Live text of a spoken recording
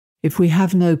If we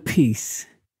have no peace,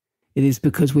 it is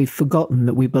because we've forgotten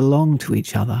that we belong to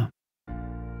each other.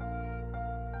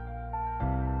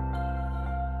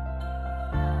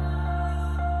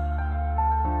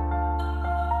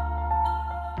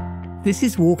 This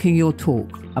is Walking Your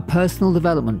Talk, a personal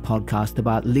development podcast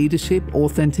about leadership,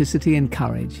 authenticity, and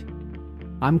courage.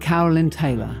 I'm Carolyn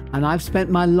Taylor, and I've spent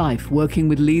my life working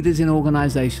with leaders in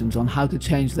organizations on how to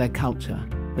change their culture.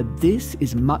 But this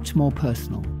is much more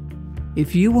personal.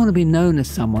 If you want to be known as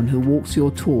someone who walks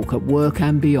your talk at work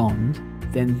and beyond,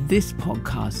 then this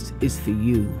podcast is for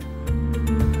you.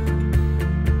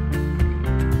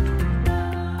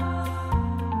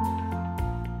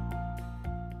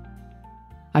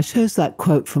 I chose that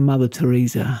quote from Mother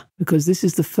Teresa because this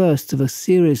is the first of a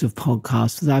series of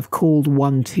podcasts that I've called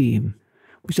One Team,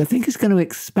 which I think is going to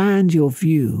expand your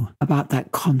view about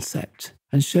that concept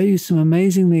and show you some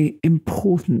amazingly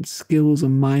important skills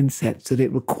and mindsets that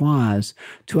it requires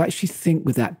to actually think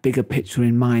with that bigger picture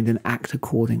in mind and act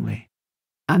accordingly.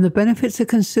 And the benefits are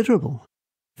considerable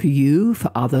for you,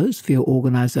 for others, for your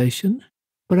organization,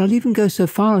 but I'll even go so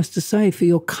far as to say for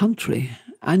your country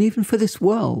and even for this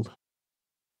world.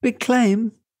 Big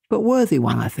claim, but worthy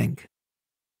one, I think.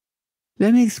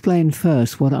 Let me explain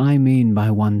first what I mean by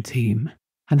one team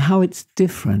and how it's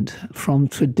different from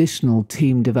traditional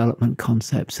team development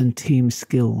concepts and team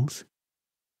skills.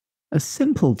 A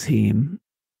simple team,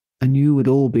 and you would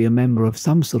all be a member of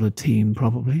some sort of team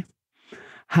probably,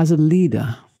 has a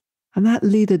leader, and that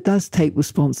leader does take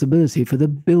responsibility for the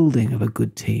building of a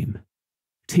good team.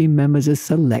 Team members are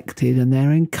selected and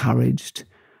they're encouraged,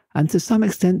 and to some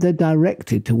extent they're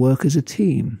directed to work as a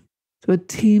team. So at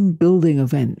team building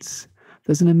events,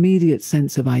 there's an immediate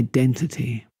sense of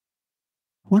identity.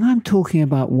 When I'm talking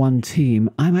about one team,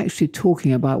 I'm actually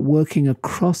talking about working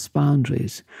across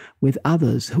boundaries with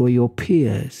others who are your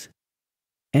peers.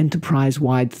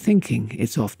 Enterprise-wide thinking,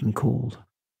 it's often called.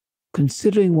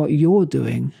 Considering what you're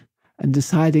doing and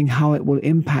deciding how it will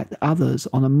impact others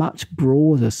on a much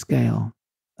broader scale,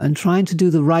 and trying to do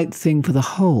the right thing for the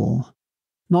whole,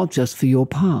 not just for your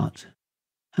part,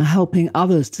 and helping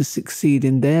others to succeed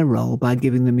in their role by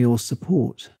giving them your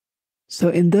support. So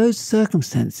in those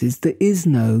circumstances, there is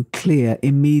no clear,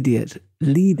 immediate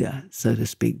leader, so to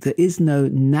speak. There is no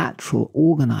natural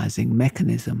organizing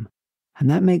mechanism, and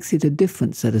that makes it a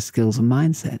different set of skills and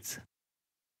mindsets.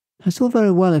 It's all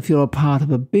very well if you're a part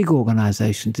of a big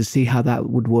organization to see how that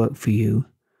would work for you,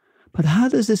 but how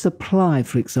does this apply,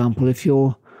 for example, if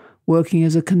you're working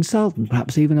as a consultant,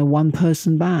 perhaps even a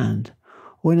one-person band,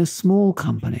 or in a small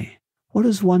company? What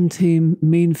does one team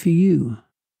mean for you?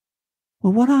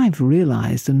 Well, what I've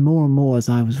realized, and more as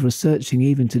I was researching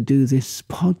even to do this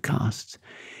podcast,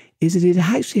 is that it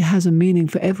actually has a meaning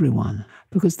for everyone,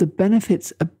 because the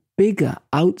benefits are bigger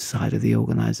outside of the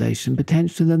organization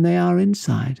potentially than they are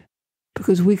inside,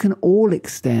 because we can all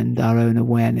extend our own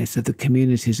awareness of the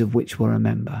communities of which we're a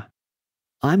member.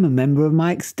 I'm a member of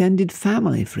my extended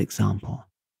family, for example.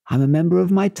 I'm a member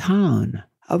of my town,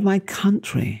 of my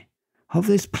country, of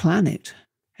this planet.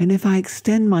 And if I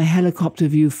extend my helicopter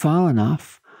view far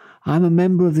enough, I'm a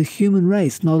member of the human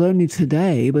race, not only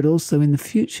today, but also in the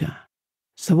future.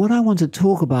 So what I want to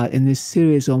talk about in this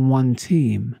series on One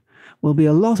Team will be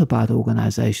a lot about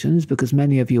organizations, because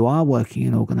many of you are working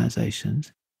in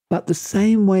organizations, but the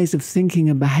same ways of thinking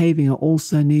and behaving are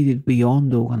also needed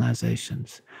beyond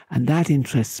organizations, and that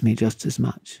interests me just as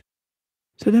much.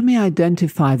 So let me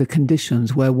identify the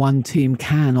conditions where one team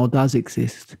can or does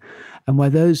exist, and where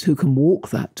those who can walk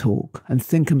that talk and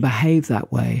think and behave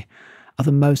that way are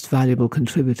the most valuable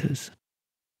contributors.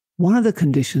 One of the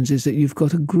conditions is that you've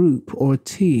got a group or a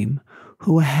team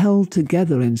who are held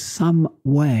together in some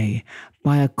way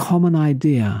by a common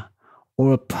idea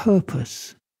or a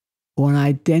purpose or an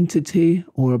identity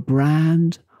or a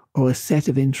brand or a set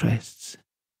of interests.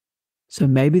 So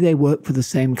maybe they work for the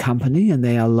same company and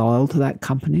they are loyal to that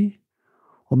company,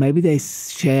 or maybe they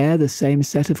share the same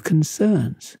set of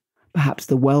concerns, perhaps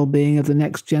the well-being of the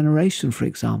next generation, for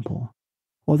example,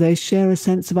 or they share a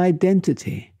sense of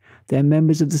identity. They're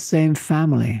members of the same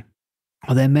family,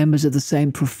 or they're members of the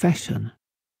same profession.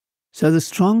 So the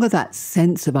stronger that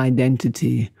sense of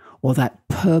identity or that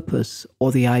purpose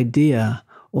or the idea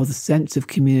or the sense of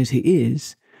community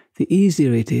is, the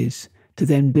easier it is to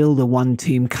then build a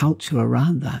one-team culture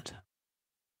around that.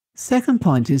 Second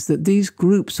point is that these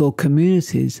groups or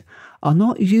communities are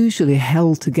not usually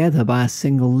held together by a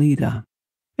single leader.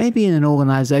 Maybe in an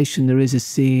organization there is a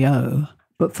CEO,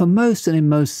 but for most and in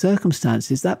most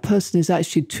circumstances, that person is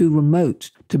actually too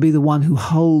remote to be the one who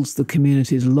holds the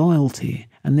community's loyalty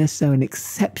unless they're an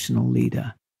exceptional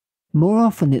leader. More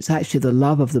often, it's actually the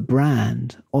love of the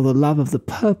brand or the love of the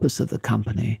purpose of the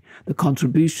company, the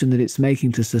contribution that it's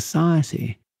making to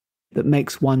society, that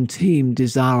makes one team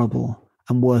desirable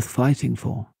and worth fighting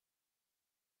for.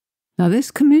 Now,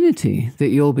 this community that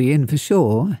you'll be in for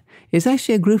sure is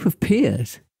actually a group of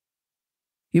peers.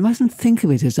 You mustn't think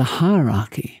of it as a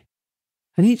hierarchy.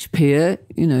 And each peer,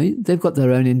 they've got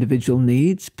their own individual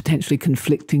needs, potentially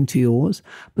conflicting to yours,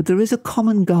 but there is a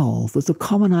common goal, there's a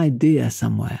common idea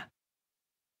somewhere.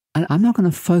 And I'm not going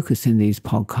to focus in these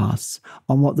podcasts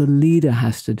on what the leader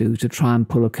has to do to try and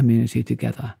pull a community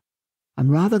together. I'm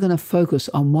rather going to focus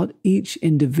on what each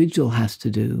individual has to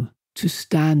do to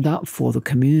stand up for the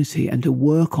community and to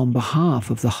work on behalf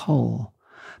of the whole.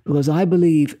 Because I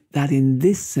believe that in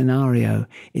this scenario,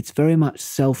 it's very much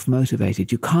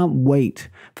self-motivated. You can't wait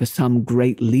for some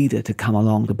great leader to come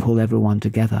along to pull everyone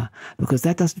together, because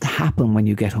that doesn't happen when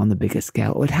you get on the bigger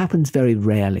scale, or it happens very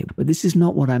rarely. But this is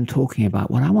not what I'm talking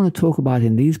about. What I want to talk about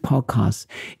in these podcasts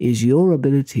is your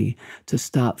ability to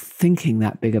start thinking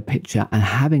that bigger picture and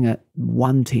having a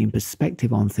one-team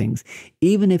perspective on things,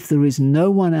 even if there is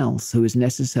no one else who is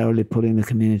necessarily pulling the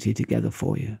community together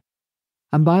for you.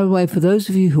 And by the way, for those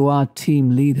of you who are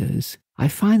team leaders, I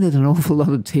find that an awful lot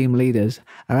of team leaders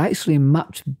are actually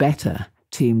much better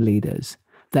team leaders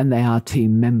than they are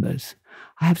team members.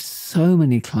 I have so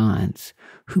many clients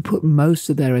who put most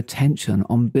of their attention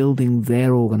on building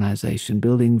their organization,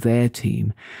 building their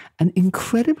team, and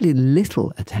incredibly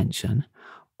little attention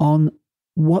on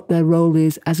what their role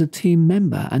is as a team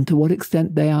member and to what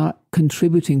extent they are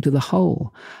contributing to the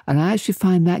whole. And I actually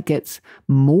find that gets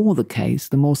more the case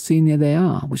the more senior they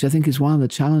are, which I think is one of the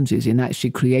challenges in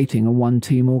actually creating a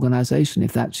one-team organization,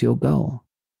 if that's your goal.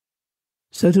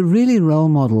 So to really role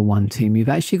model one team, you've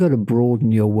actually got to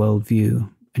broaden your worldview,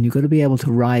 and you've got to be able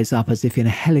to rise up as if in a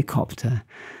helicopter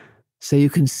so you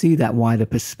can see that wider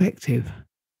perspective.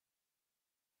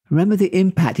 Remember the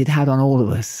impact it had on all of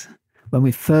us when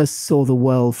we first saw the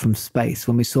world from space,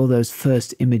 when we saw those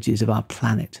first images of our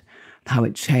planet, how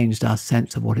it changed our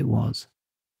sense of what it was.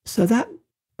 So that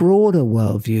broader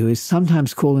worldview is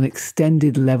sometimes called an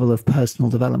extended level of personal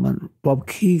development. Bob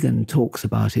Keegan talks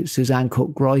about it. Suzanne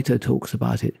Cook-Greuter talks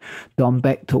about it. Don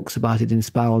Beck talks about it in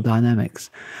Spiral Dynamics.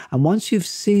 And once you've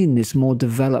seen this more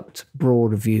developed,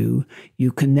 broader view,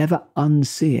 you can never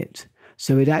unsee it.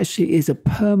 So it actually is a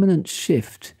permanent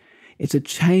shift. It's a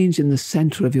change in the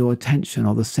center of your attention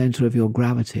or the center of your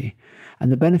gravity.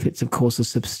 And the benefits, of course, are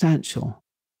substantial.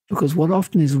 Because what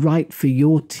often is right for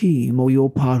your team or your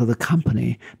part of the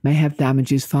company may have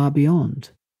damages far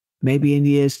beyond, maybe in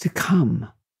years to come.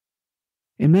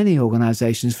 In many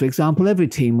organizations, for example, every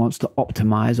team wants to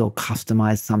optimize or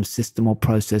customize some system or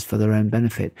process for their own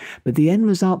benefit. But the end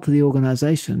result for the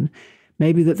organization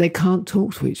may be that they can't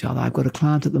talk to each other. I've got a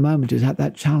client at the moment who's had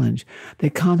that challenge. They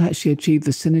can't actually achieve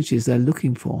the synergies they're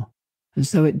looking for. And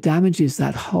so it damages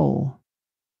that whole.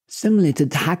 Similarly, to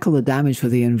tackle the damage for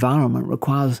the environment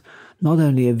requires not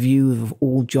only a view of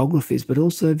all geographies, but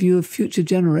also a view of future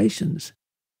generations.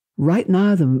 Right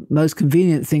now, the most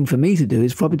convenient thing for me to do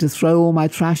is probably to throw all my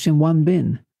trash in one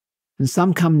bin. And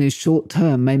some companies short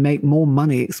term may make more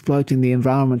money exploiting the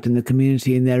environment and the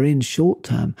community in they're in short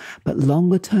term, but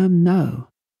longer term, no.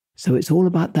 So it's all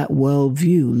about that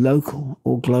worldview, local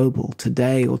or global,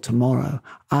 today or tomorrow,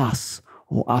 us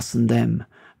or us and them,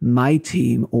 my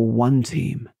team or one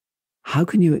team. How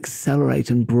can you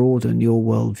accelerate and broaden your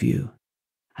worldview?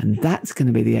 And that's going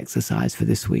to be the exercise for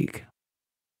this week.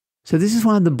 So this is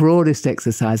one of the broadest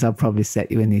exercises I'll probably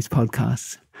set you in these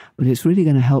podcasts, but it's really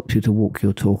going to help you to walk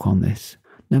your talk on this.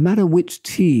 No matter which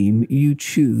team you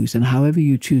choose and however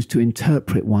you choose to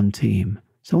interpret one team.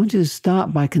 So I want you to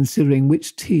start by considering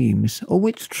which teams or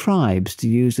which tribes, to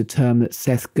use a term that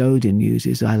Seth Godin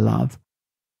uses, I love.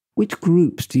 Which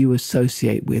groups do you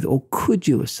associate with or could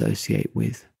you associate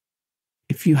with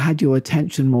if you had your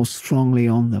attention more strongly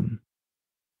on them?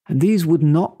 And these would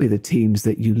not be the teams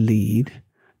that you lead,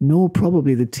 nor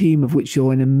probably the team of which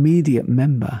you're an immediate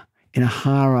member in a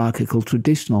hierarchical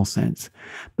traditional sense,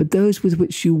 but those with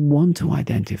which you want to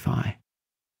identify.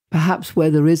 Perhaps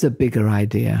where there is a bigger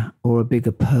idea or a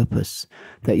bigger purpose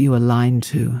that you align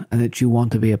to and that you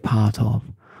want to be a part of.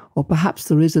 Or perhaps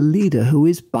there is a leader who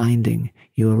is binding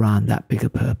you around that bigger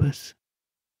purpose.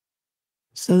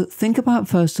 So think about,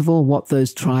 first of all, what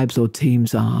those tribes or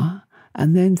teams are,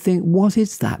 and then think, what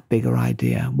is that bigger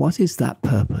idea? What is that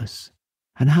purpose?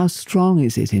 And how strong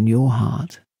is it in your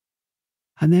heart?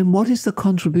 And then what is the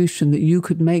contribution that you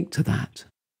could make to that?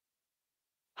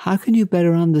 How can you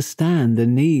better understand the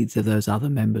needs of those other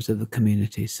members of the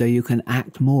community so you can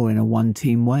act more in a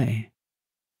one-team way?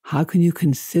 How can you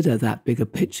consider that bigger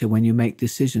picture when you make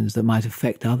decisions that might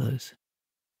affect others?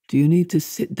 Do you need to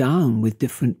sit down with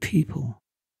different people?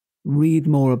 Read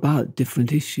more about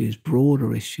different issues,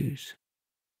 broader issues?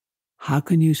 How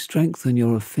can you strengthen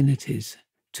your affinities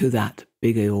to that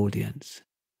bigger audience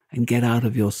and get out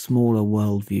of your smaller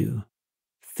worldview?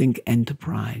 Think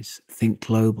enterprise, think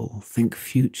global, think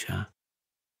future.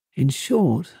 In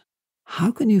short,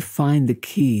 how can you find the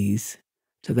keys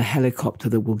to the helicopter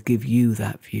that will give you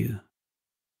that view?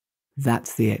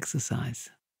 That's the exercise.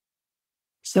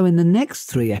 So in the next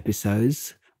 3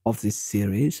 episodes of this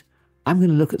series, I'm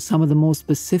going to look at some of the more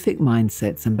specific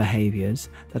mindsets and behaviors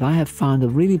that I have found are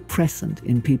really present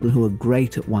in people who are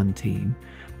great at one team,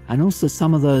 and also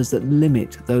some of those that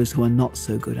limit those who are not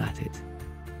so good at it.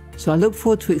 So I look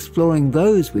forward to exploring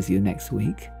those with you next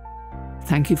week.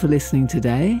 Thank you for listening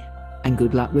today, and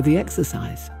good luck with the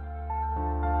exercise.